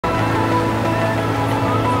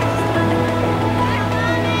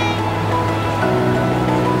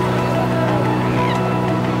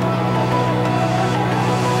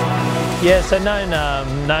Yeah, so known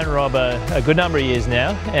Rob a good number of years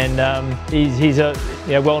now, and he's a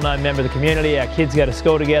well-known member of the community. Our kids go to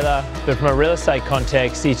school together, but from a real estate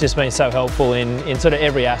context, he's just been so helpful in sort of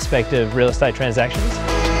every aspect of real estate transactions.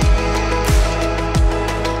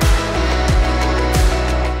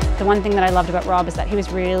 The one thing that I loved about Rob is that he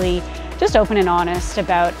was really just open and honest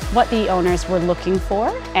about what the owners were looking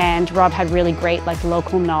for, and Rob had really great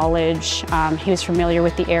local knowledge. He was familiar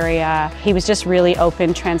with the area. He was just really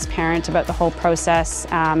open, transparent about the whole process,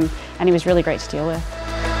 and he was really great to deal with.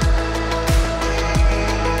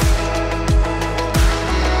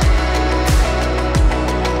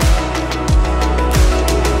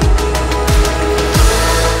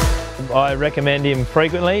 I recommend him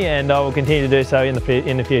frequently, and I will continue to do so in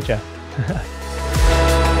the future.